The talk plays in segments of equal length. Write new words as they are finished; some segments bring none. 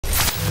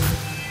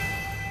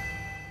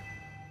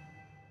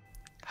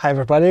Hi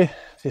everybody,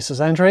 this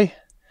is Andrei,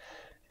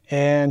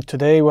 and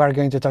today we are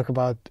going to talk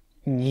about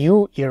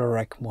new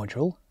Eurorack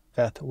module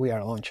that we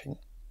are launching.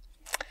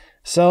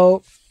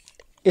 So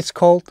it's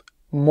called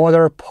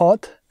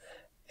MotorPot,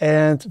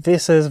 and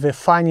this is the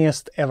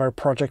funniest ever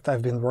project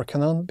I've been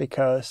working on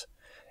because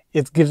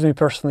it gives me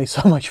personally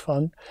so much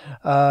fun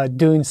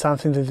doing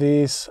something to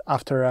this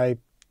after I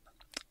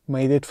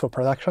made it for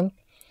production.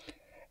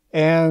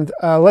 And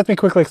let me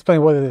quickly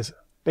explain what it is.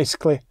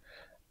 Basically,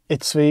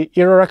 it's the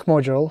Eurorack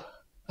module.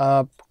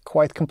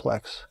 Quite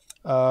complex.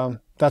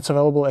 That's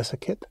available as a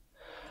kit,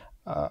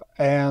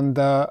 and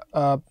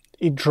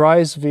it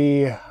drives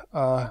the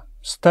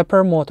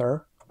stepper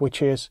motor,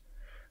 which is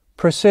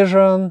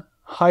precision,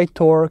 high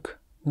torque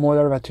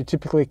motor that you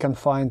typically can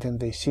find in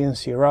the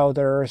CNC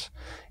routers,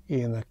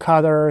 in the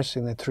cutters,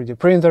 in the 3D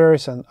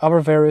printers, and other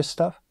various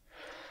stuff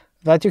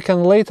that you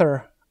can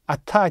later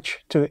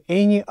attach to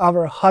any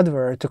other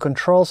hardware to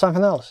control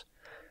something else,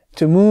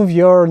 to move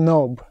your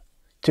knob,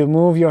 to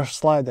move your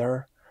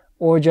slider,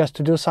 or just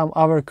to do some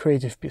other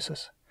creative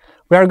pieces.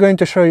 We are going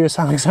to show you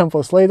some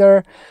examples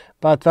later,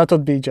 but that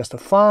would be just a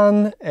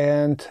fun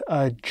and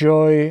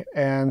joy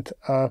and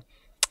to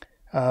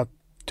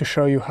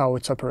show you how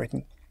it's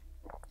operating.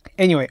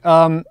 Anyway,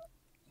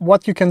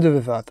 what you can do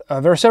with that?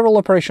 There are several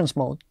operation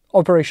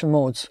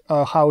modes,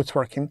 how it's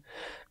working.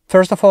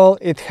 First of all,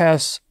 it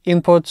has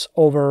inputs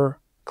over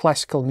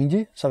classical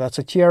MIDI, so that's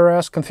a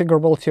TRS,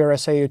 configurable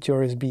TRS-A or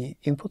TRS-B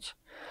inputs.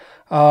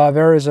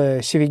 There is a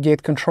CV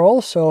gate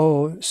control,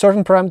 so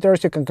certain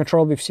parameters you can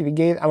control with CV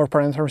gate, other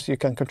parameters you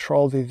can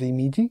control with the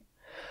MIDI.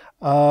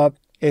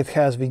 It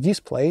has the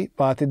display,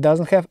 but it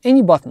doesn't have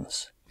any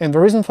buttons. And the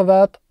reason for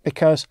that,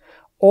 because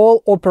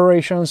all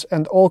operations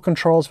and all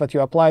controls that you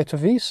apply to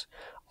this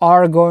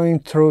are going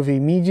through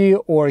the MIDI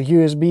or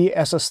USB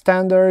as a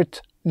standard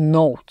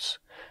notes.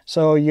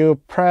 So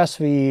you press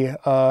the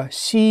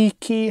C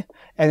key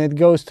and it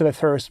goes to the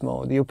first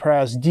mode. You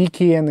press D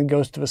key and it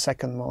goes to the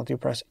second mode. You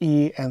press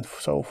E and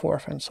so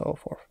forth and so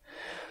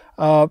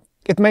forth.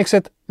 It makes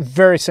it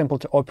very simple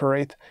to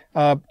operate.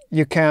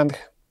 You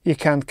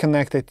can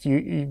connect it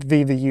with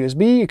the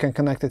USB, you can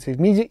connect it with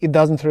MIDI. It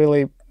doesn't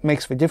really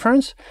make the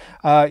difference.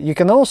 You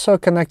can also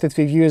connect it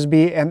with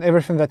USB, and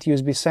everything that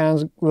USB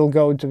sends will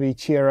go to the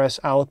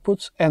TRS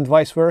outputs and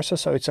vice versa.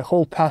 So it's a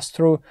whole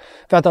pass-through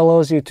that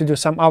allows you to do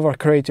some other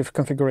creative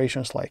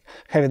configurations, like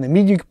having a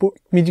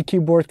MIDI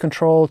keyboard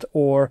controlled,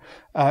 or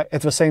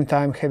at the same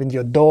time having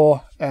your DAW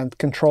and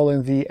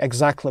controlling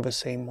exactly the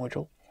same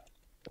module.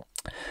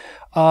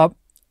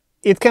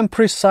 It can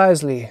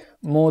precisely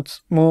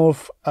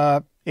move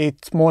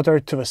its motor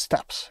to the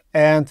steps,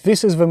 and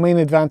this is the main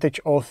advantage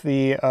of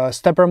the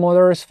stepper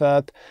motors,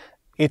 that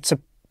it's a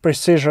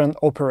precision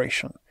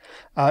operation.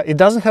 It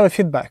doesn't have a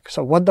feedback.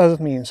 So what does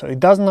it mean? So it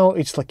doesn't know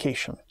its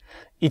location.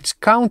 It's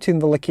counting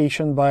the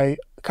location by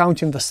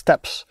counting the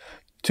steps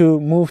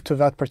to move to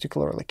that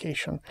particular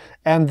location,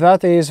 and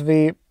that is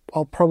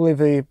probably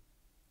the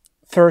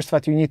first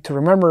that you need to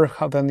remember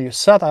when you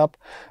set up.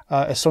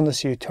 As soon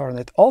as you turn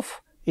it off,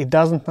 it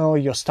doesn't know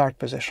your start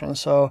position.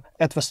 So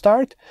at the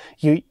start,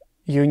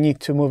 you need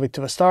to move it to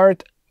the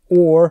start,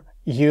 or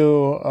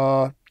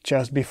you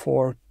just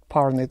before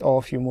powering it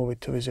off, you move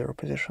it to the 0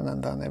 position,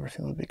 and then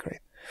everything will be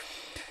great.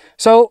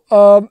 So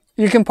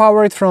you can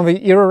power it from the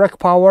Eurorack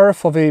power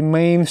for the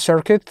main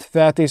circuit.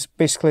 That is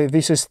basically,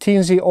 this is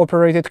TNZ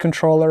operated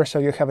controller, so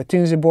you have a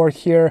TNZ board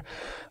here.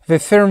 The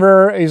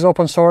firmware is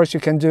open source.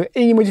 You can do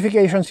any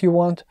modifications you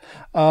want,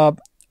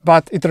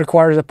 but it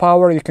requires a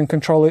power. You can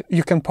control it.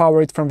 You can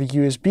power it from the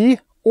USB,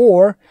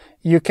 or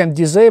you can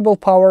disable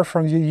power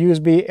from the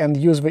USB and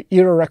use the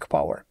Eurorack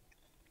power.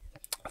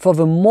 For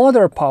the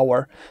motor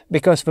power,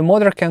 because the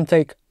motor can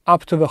take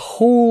up to the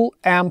whole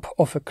amp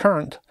of a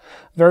current,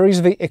 there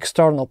is the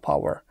external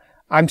power.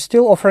 I'm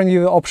still offering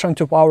you the option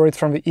to power it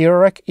from the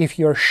Eurorack if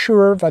you're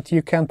sure that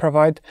you can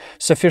provide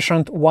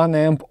sufficient 1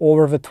 amp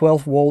over the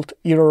 12-volt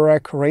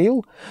Eurorack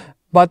rail,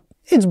 but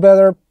it's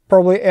better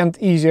probably and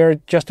easier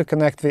just to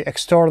connect the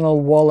external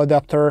wall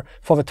adapter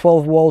for the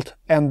 12 volt,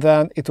 and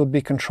then it would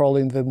be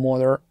controlling the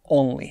motor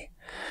only.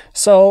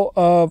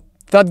 So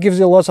that gives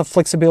you lots of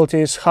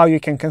flexibilities, how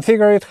you can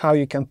configure it, how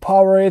you can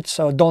power it.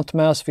 So don't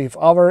mess with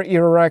other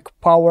Eurorack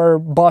power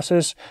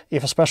buses,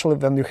 especially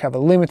when you have a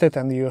limited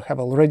and you have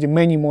already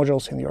many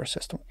modules in your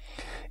system.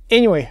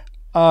 Anyway,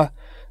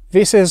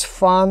 this is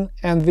fun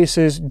and this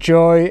is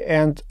joy,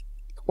 and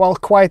well,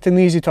 quite an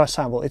easy to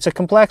assemble. It's a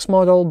complex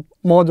model,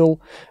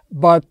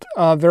 but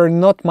there are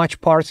not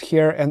much parts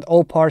here, and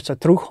all parts are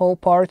through-hole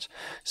parts.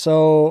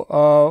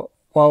 So,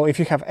 well, if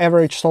you have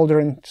average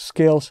soldering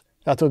skills,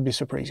 that would be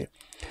super easy.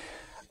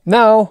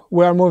 Now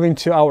we are moving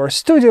to our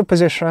studio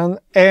position,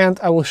 and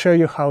I will show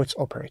you how it's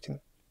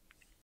operating.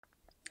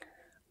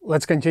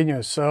 Let's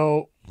continue.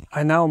 So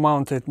I now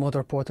mounted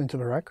MotorPot into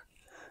the rack.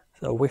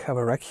 So we have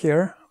a rack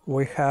here.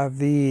 We have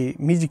the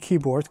MIDI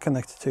keyboard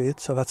connected to it,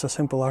 so that's a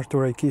simple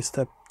Arturia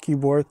keystep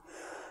keyboard.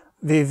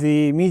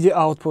 The MIDI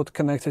output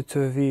connected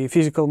to the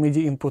physical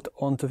MIDI input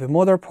onto the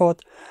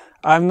MotorPot.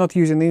 I'm not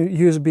using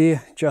USB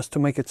just to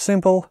make it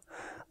simple.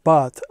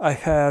 but I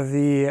have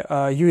the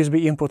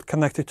USB input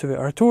connected to the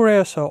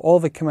Arturia, so all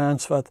the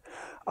commands that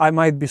I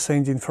might be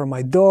sending from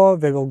my DAW,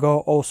 they will go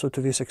also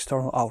to this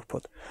external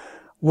output.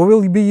 We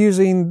will be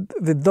using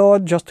the DAW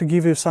just to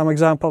give you some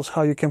examples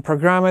how you can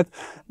program it.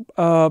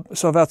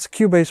 So that's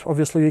Cubase.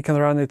 Obviously, you can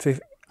run it with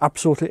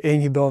absolutely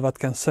any DAW that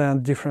can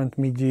send different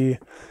MIDI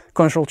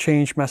control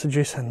change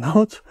messages and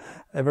notes.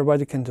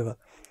 Everybody can do that.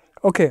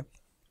 Okay,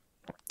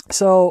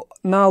 so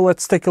now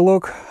let's take a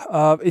look.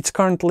 It's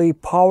currently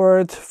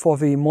powered for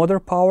the motor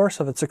power,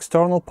 so that's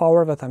external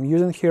power that I'm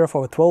using here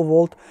for a 12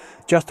 volt,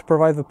 just to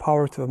provide the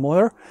power to the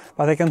motor,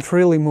 but I can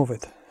freely move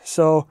it.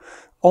 So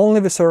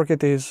only the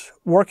circuit is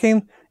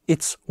working,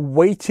 it's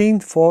waiting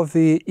for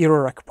the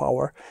Eurorack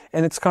power,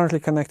 and it's currently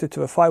connected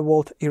to a 5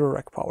 volt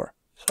Eurorack power.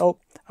 So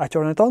I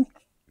turn it on,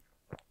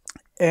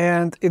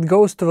 and it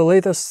goes to the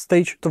latest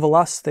stage, to the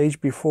last stage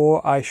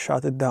before I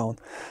shut it down.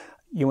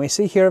 You may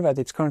see here that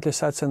it's currently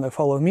set in the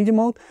follow MIDI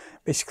mode.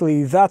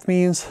 Basically, that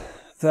means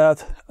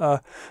that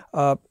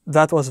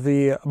that was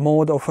the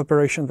mode of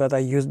operation that I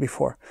used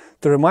before.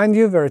 To remind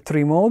you, there are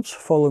 3 modes: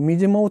 follow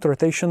MIDI mode,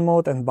 rotation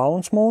mode, and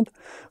bounce mode.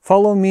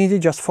 Follow MIDI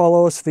just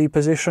follows the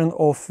position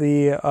of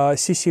the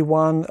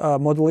CC1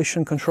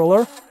 modulation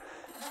controller.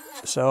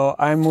 So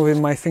I'm moving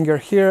my finger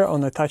here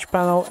on the touch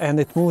panel, and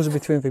it moves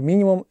between the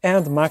minimum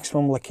and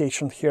maximum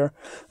location here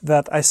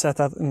that I set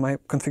up in my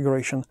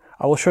configuration.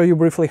 I will show you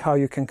briefly how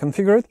you can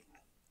configure it.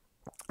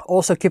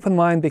 Also keep in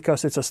mind,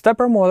 because it's a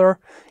stepper motor,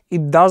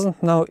 it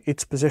doesn't know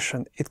its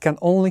position. It can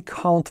only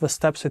count the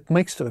steps it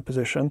makes to the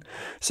position.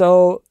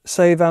 So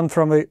say then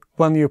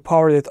when you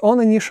powered it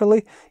on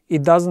initially,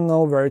 it doesn't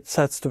know where it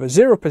sets to the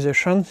 0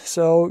 position.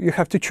 So you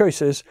have 2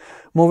 choices: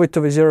 move it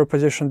to the 0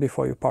 position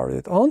before you powered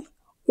it on,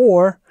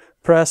 or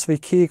press the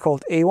key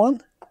called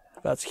A1,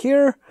 that's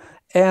here,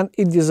 and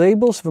it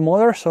disables the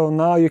motor, so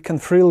now you can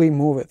freely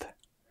move it.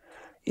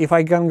 If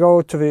I can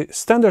go to the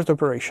standard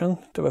operation,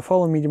 to the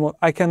follow MIDI mode,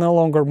 I can no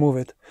longer move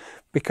it,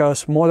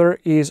 because motor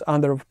is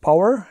under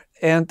power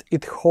and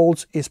it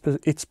holds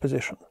its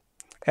position.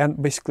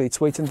 And basically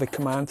it's waiting the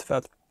command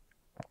that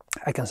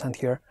I can send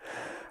here.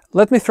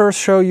 Let me first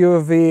show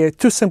you the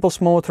 2 simple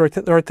modes,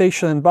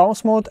 rotation and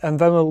bounce mode, and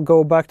then we'll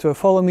go back to the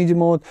follow MIDI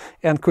mode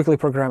and quickly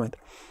program it.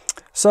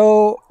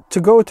 So to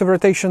go to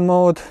rotation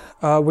mode,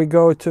 we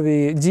go to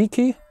the D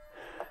key.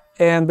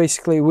 And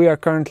basically we are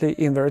currently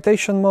in the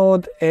rotation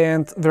mode,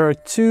 and there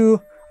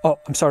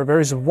are there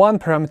is 1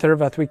 parameter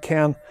that we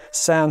can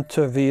send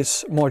to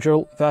this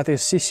module, that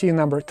is CC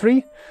number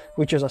 3,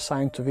 which is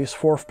assigned to this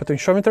 4th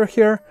potentiometer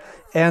here,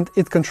 and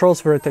it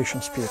controls the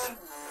rotation speed.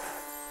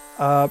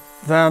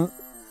 Then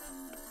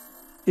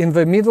in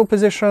the middle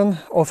position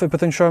of the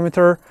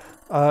potentiometer,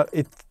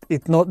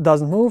 it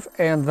doesn't move,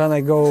 and when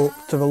I go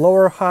to the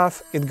lower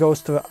half, it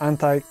goes to the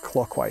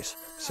anti-clockwise.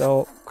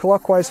 So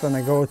clockwise, when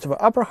I go to the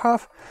upper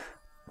half,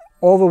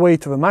 all the way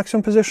to the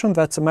maximum position.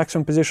 That's the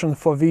maximum position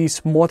for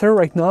this motor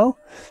right now.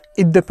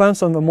 It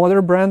depends on the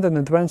motor brand, and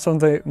it depends on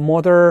the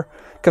motor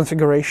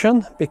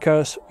configuration,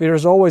 because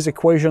there's always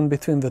equation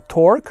between the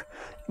torque,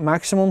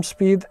 maximum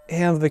speed,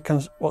 and the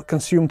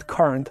consumed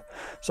current.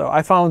 So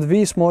I found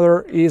this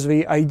motor is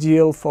the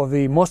ideal for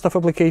the most of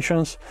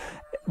applications,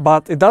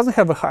 but it doesn't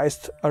have the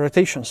highest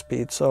rotation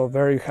speed, so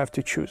there you have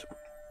to choose.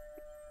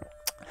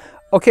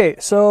 Okay,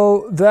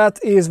 so that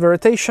is the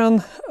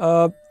rotation.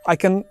 I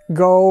can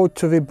go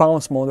to the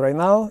bounce mode right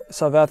now,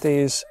 so that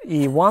is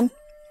E1.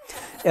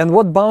 And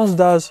what bounce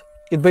does,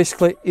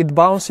 it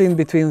bounces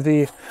between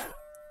the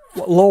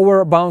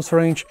lower bounce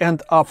range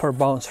and upper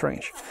bounce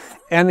range.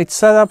 And it's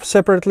set up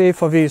separately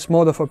for this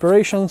mode of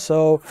operation,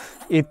 so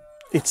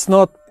it's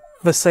not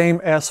the same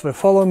as the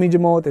follow MIDI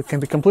mode. It can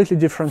be completely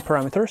different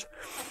parameters.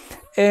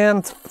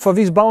 And for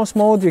this bounce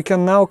mode, you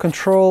can now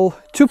control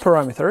 2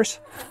 parameters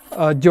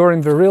during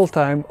the real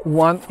time.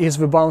 One is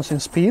the bouncing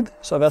speed,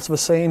 so that's the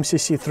same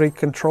CC3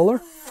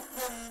 controller.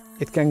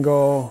 It can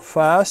go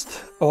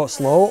fast or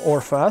slow or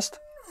fast.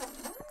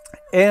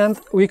 And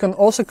we can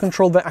also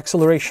control the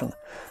acceleration.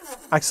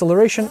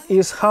 Acceleration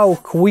is how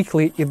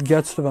quickly it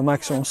gets to the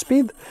maximum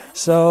speed,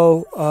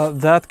 so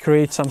that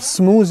creates some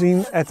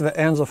smoothing at the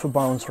ends of a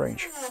bounce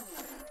range.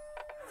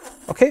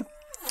 Okay.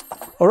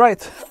 All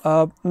right,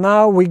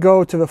 now we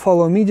go to the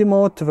follow MIDI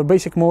mode, to the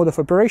basic mode of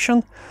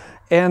operation,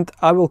 and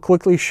I will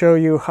quickly show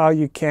you how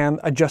you can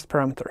adjust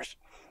parameters.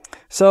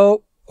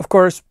 So, of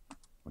course,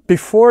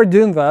 before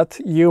doing that,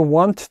 you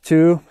want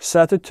to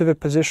set it to the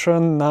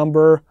position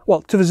number,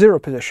 well, to the 0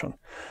 position.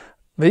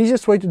 The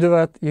easiest way to do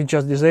that, you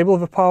just disable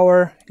the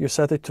power, you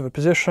set it to the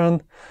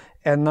position,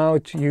 and now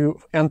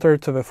you enter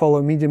to the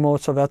follow MIDI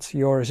mode, so that's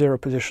your 0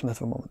 position at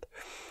the moment.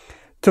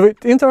 To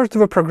enter to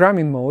the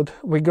programming mode,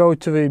 we go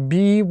to the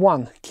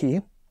B1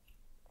 key,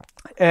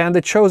 and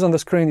it shows on the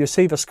screen. You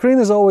see the screen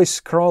is always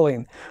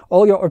scrolling.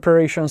 All your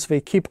operations, they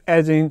keep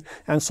adding,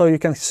 and so you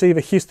can see the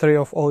history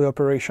of all your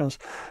operations,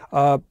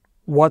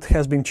 what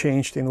has been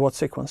changed in what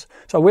sequence.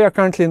 So we are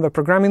currently in the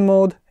programming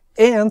mode,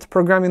 and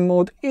programming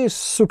mode is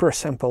super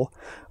simple.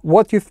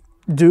 What you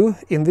do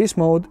in this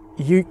mode,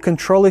 you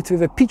control it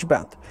with a pitch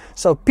bend.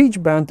 So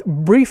pitch bend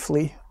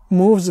briefly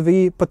moves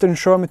the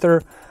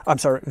potentiometer, I'm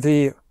sorry,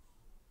 the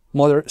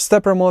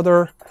stepper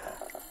motor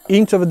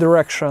into the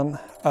direction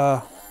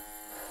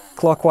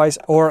clockwise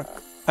or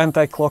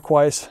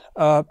anti-clockwise,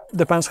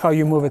 depends how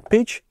you move it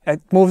pitch.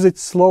 It moves it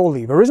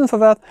slowly. The reason for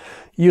that,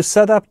 you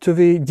set up to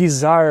the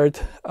desired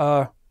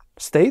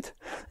state,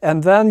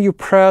 and then you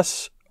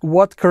press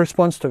what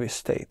corresponds to this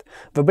state.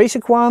 The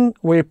basic one,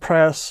 we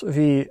press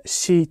the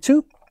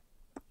C2,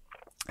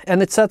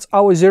 and it sets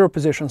our 0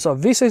 position. So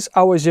this is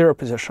our 0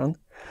 position.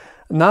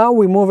 Now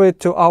we move it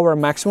to our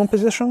maximum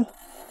position.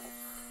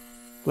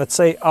 Let's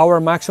say our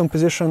maximum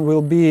position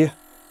will be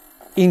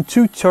in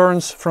 2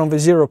 turns from the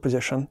 0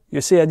 position.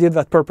 You see, I did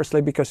that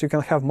purposely because you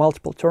can have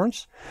multiple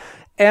turns.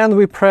 And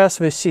we press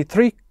the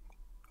C3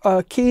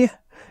 key,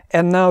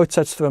 and now it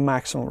sets to the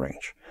maximum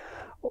range.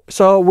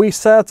 So we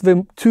set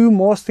the 2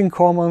 most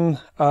common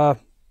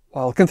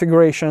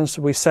configurations.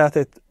 We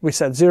set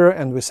 0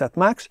 and we set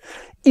max.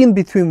 In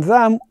between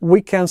them,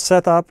 we can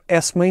set up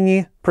as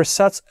many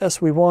presets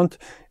as we want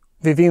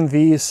within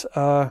this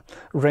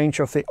range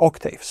of the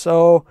octave.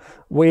 So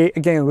we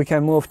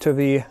can move to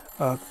the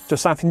to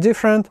something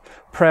different,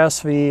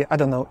 press the, I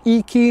don't know,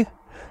 E key,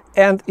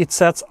 and it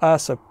sets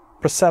us a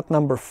preset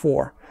number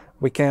 4.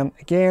 We can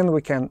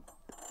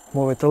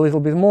move it a little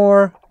bit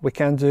more. We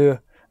can do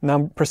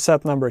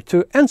preset number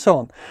 2, and so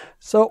on.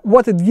 So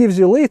what it gives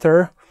you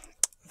later,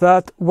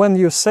 that when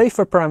you save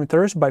the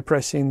parameters by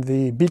pressing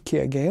the B key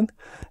again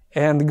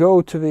and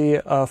go to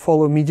the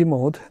follow MIDI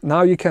mode,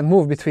 now you can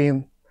move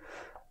between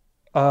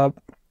 0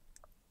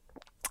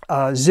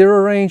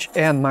 range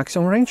and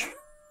maximum range.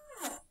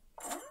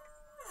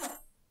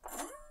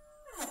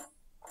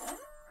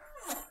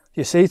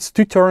 You see, it's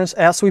 2 turns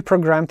as we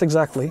programmed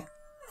exactly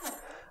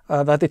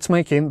that it's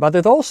making, but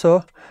it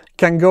also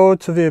can go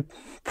to the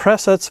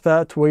presets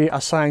that we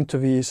assign to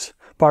this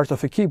part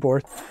of the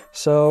keyboard.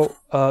 So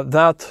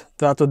that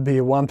would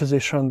be one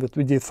position that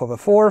we did for the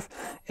 4th,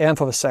 and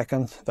for the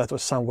 2nd that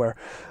was somewhere.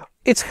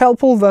 It's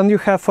helpful when you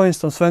have, for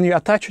instance, when you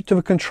attach it to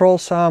the control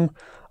some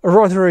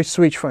rotary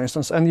switch, for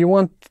instance, and you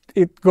want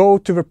it go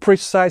to the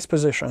precise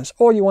positions,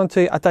 or you want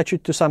to attach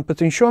it to some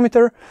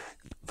potentiometer.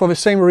 For the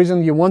same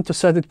reason, you want to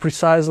set it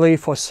precisely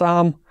for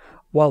some,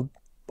 well,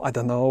 I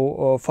don't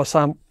know, for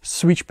some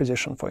switch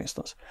position, for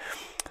instance.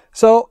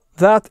 So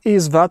that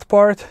is that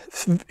part.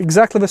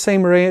 Exactly the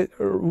same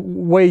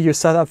way you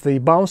set up the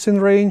bouncing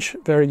range,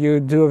 where you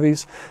do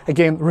this.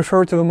 Again,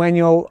 refer to the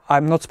manual.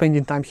 I'm not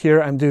spending time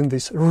here. I'm doing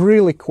this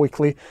really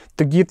quickly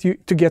to get you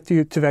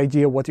to the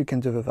idea what you can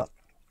do with that.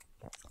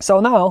 So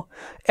now,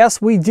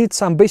 as we did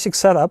some basic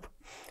setup,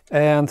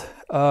 and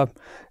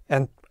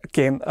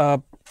again,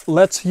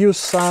 let's use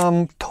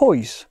some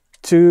toys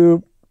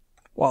to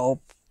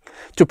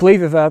play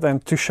with that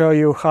and to show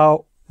you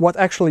what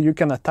actually you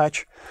can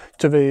attach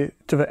to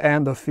the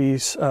end of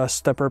this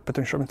stepper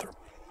potentiometer,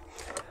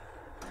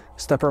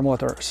 stepper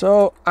motor.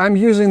 So I'm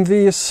using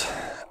this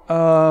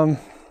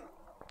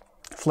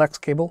flex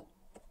cable.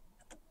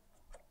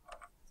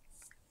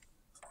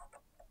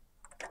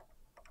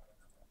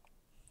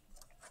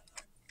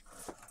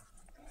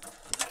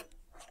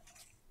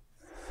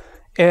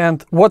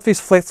 And what this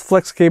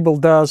flex cable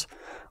does,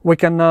 we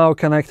can now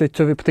connect it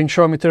to the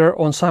potentiometer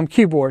on some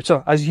keyboard.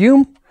 So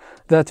assume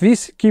that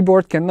this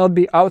keyboard cannot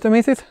be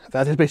automated.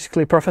 That is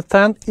basically perfect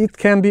 10. It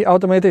can be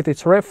automated,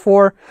 it's Rev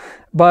 4,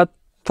 but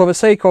for the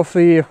sake of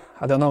the,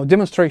 I don't know,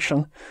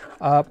 demonstration,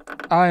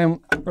 I am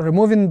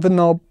removing the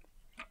knob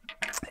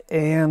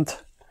and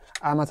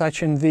I'm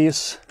attaching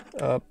this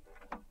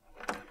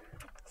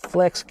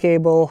flex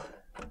cable,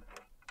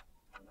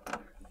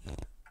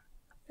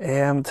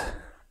 and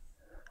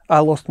I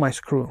lost my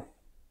screw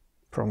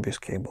from this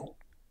cable.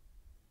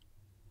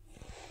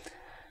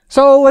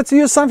 So let's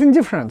use something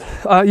different.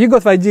 You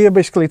got the idea.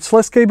 Basically, it's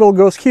flex cable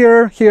goes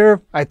here,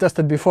 here. I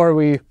tested before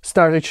we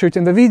started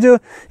shooting the video,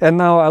 and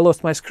now I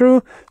lost my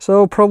screw.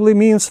 So probably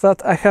means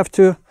that I have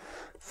to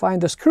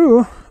find a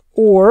screw,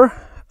 or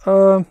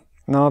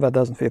no, that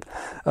doesn't fit.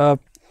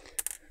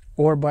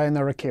 Or buy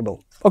another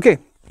cable. Okay,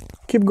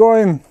 keep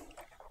going.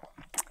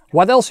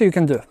 What else you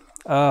can do?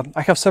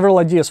 I have several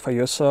ideas for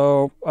you,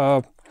 so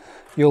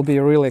you'll be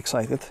really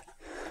excited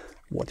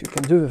what you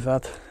can do with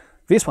that.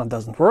 This one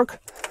doesn't work.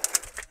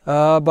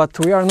 But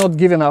we are not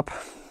giving up.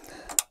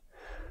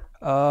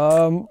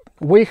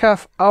 We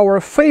have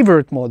our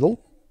favorite model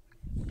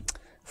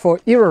for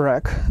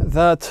Eurorack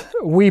that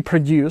we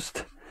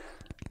produced.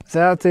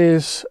 That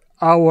is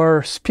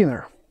our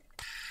spinner.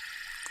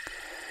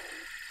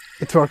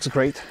 It works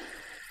great,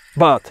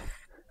 but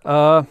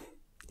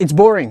it's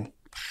boring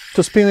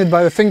to spin it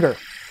by the finger.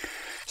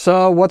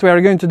 So what we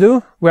are going to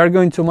do, we are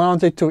going to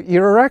mount it to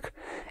Eurorack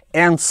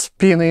and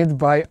spin it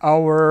by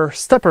our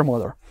stepper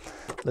motor.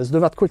 Let's do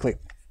that quickly.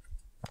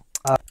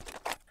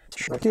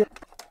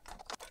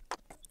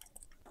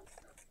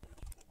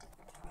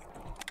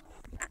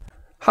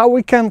 How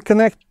we can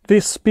connect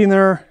this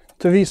spinner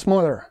to this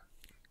motor?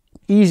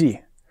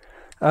 Easy.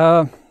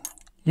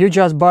 You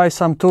just buy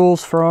some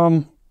tools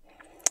from...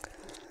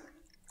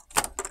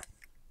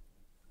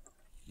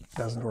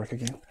 Doesn't work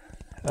again.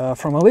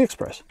 From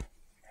AliExpress.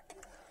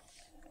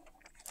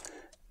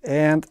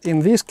 And in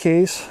this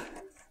case,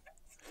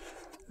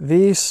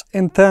 this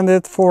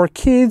intended for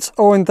kids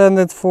or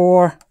intended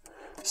for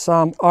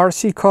some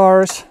RC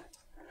cars.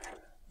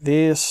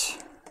 This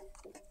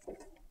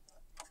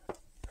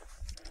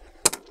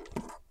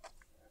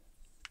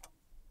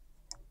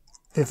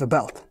is the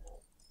belt.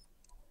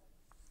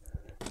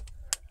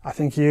 I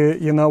think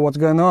you know what's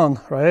going on,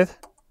 right?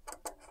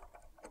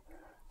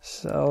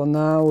 So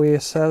now we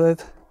set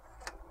it.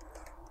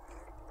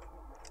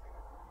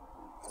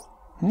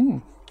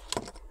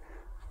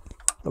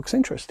 Looks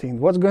interesting.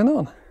 What's going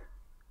on?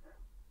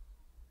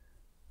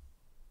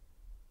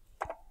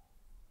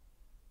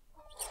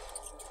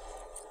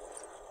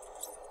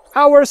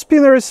 Our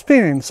spinner is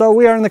spinning, so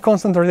we are in the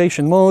constant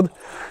rotation mode.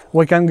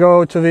 We can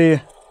go to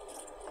the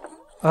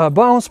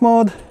bounce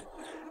mode,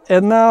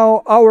 and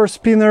now our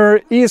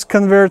spinner is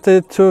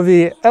converted to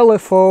the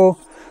LFO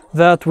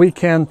that we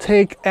can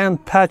take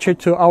and patch it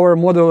to our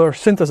modular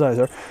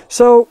synthesizer.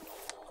 So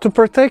to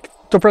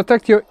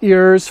protect your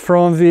ears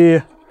from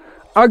the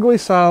ugly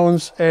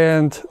sounds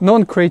and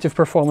non-creative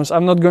performance,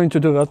 I'm not going to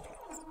do that,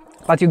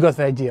 but you got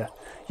the idea.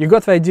 You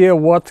got the idea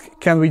what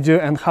can we do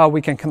and how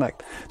we can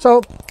connect.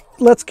 So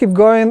let's keep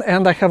going,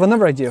 and I have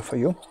another idea for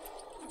you.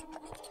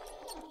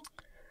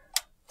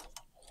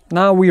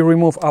 Now we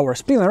remove our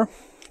spinner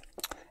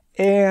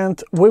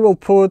and we will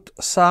put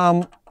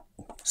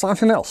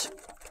something else.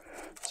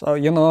 So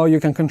you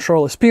can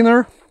control a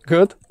spinner,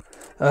 good.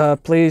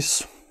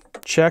 Please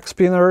check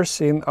spinners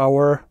in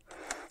our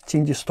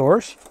Tindy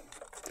stores.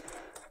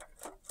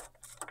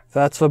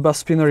 That's the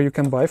best spinner you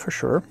can buy for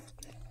sure.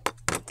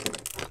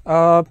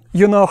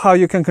 You know how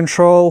you can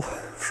control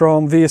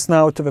from this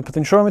now to the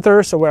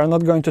potentiometer, so we are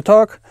not going to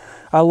talk.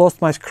 I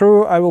lost my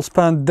screw. I will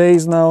spend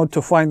days now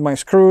to find my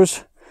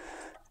screws.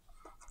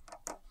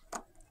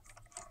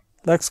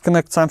 Let's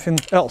connect something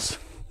else.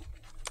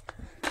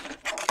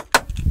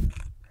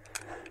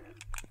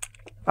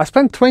 I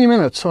spent 20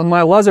 minutes on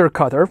my laser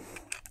cutter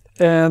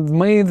and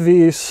made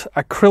this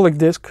acrylic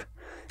disc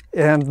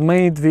and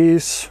made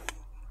this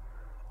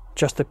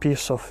just a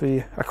piece of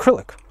the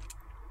acrylic.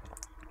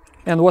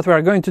 And what we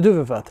are going to do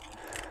with that,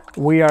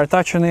 we are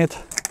attaching it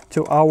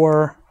to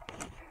our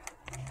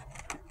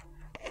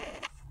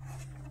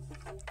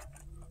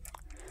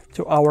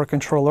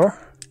controller,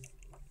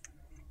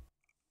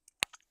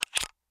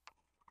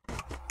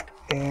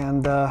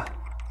 and that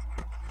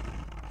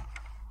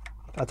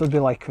would be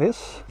like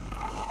this.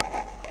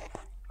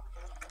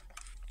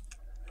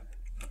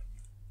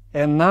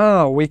 And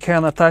now we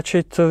can attach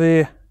it to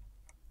the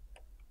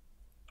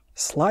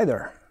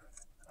slider.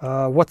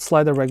 What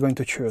slider we're going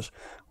to choose?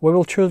 We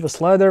will choose the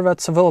slider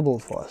that's available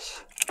for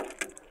us.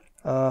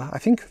 I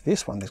think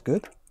this one is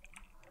good.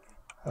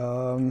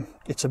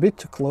 It's a bit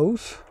too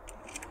close.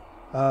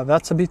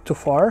 That's a bit too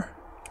far.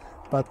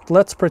 But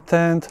let's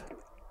pretend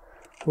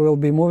we'll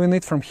be moving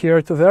it from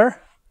here to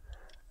there.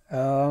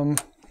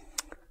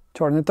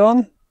 Turn it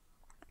on.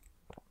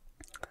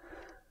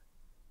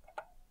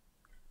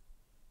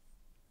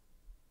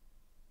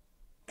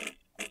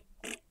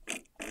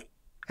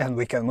 And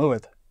we can move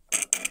it.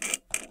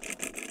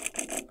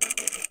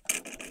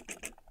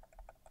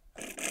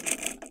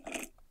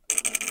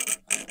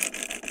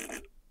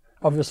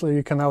 Obviously,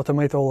 you can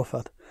automate all of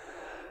that.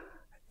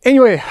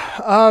 Anyway,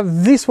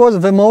 this was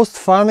the most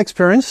fun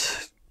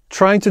experience,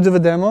 trying to do the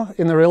demo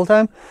in real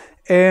time.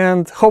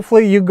 And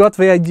hopefully you got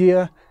the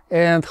idea,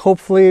 and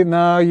hopefully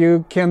now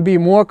you can be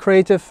more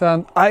creative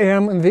than I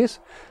am in this.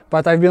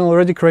 But I've been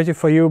already creative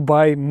for you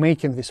by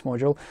making this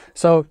module.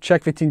 So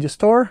check the Tindy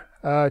store,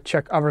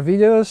 check our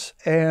videos,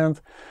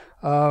 and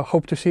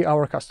hope to see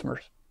our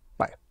customers.